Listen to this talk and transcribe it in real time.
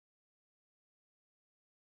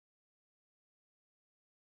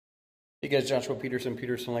Hey guys, Joshua Peterson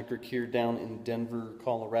Electric here down in Denver,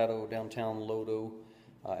 Colorado, downtown Lodo,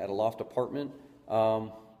 at a loft apartment.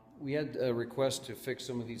 We had a request to fix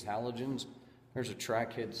some of these halogens. There's a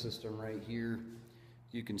track head system right here.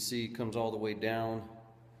 You can see it comes all the way down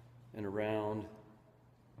and around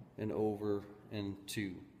and over and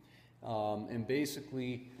to. And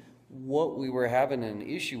basically what we were having an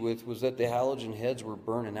issue with was that the halogen heads were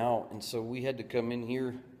burning out, and so we had to come in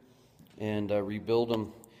here and rebuild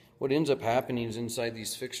them. What ends up happening is inside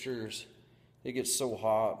these fixtures, it gets so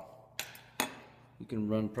hot. You can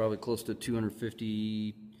run probably close to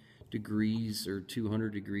 250 degrees or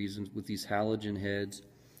 200 degrees with these halogen heads.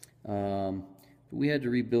 But we had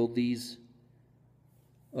to rebuild these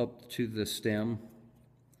up to the stem,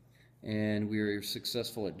 and we were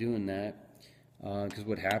successful at doing that because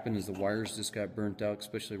what happened is the wires just got burnt out,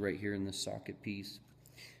 especially right here in this socket piece.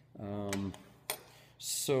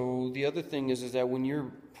 So the other thing is that when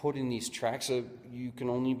you're putting these tracks up, you can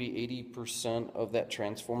only be 80% of that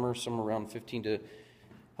transformer, somewhere around 15 to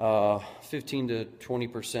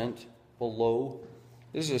 20% below.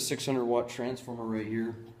 This is a 600 watt transformer right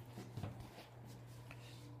here.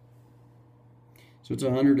 So it's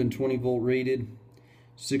 120 volt rated,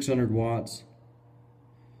 600 watts.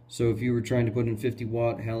 So if you were trying to put in 50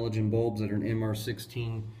 watt halogen bulbs that are an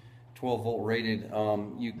MR16 12 volt rated,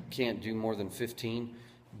 you can't do more than 15,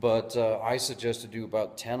 but I suggest to do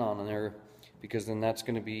about 10 on there, because then that's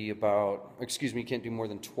going to be about, excuse me, you can't do more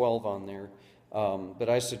than 12 on there, but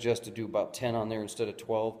I suggest to do about 10 on there instead of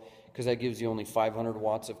 12, because that gives you only 500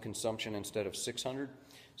 watts of consumption instead of 600.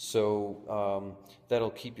 So that'll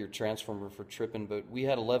keep your transformer from tripping. But we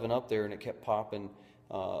had 11 up there and it kept popping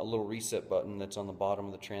a little reset button that's on the bottom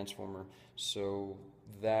of the transformer. So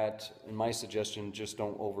that, in my suggestion, just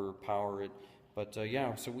don't overpower it. But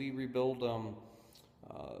yeah, so we rebuild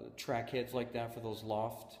track heads like that for those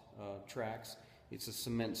loft tracks. It's a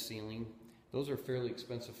cement ceiling. Those are fairly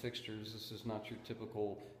expensive fixtures. This is not your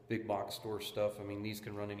typical big box store stuff. I mean, these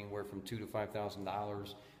can run anywhere from $2,000 to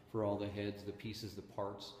 $5,000 for all the heads, the pieces, the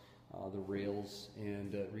parts, the rails,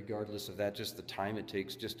 and regardless of that, just the time it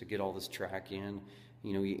takes just to get all this track in.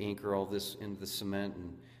 You know, you anchor all this into the cement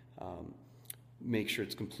and make sure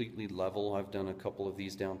it's completely level. I've done a couple of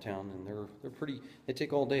these downtown, and they're pretty, they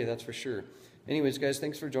take all day, that's for sure. Anyways, guys,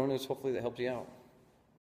 thanks for joining us. Hopefully that helped you out.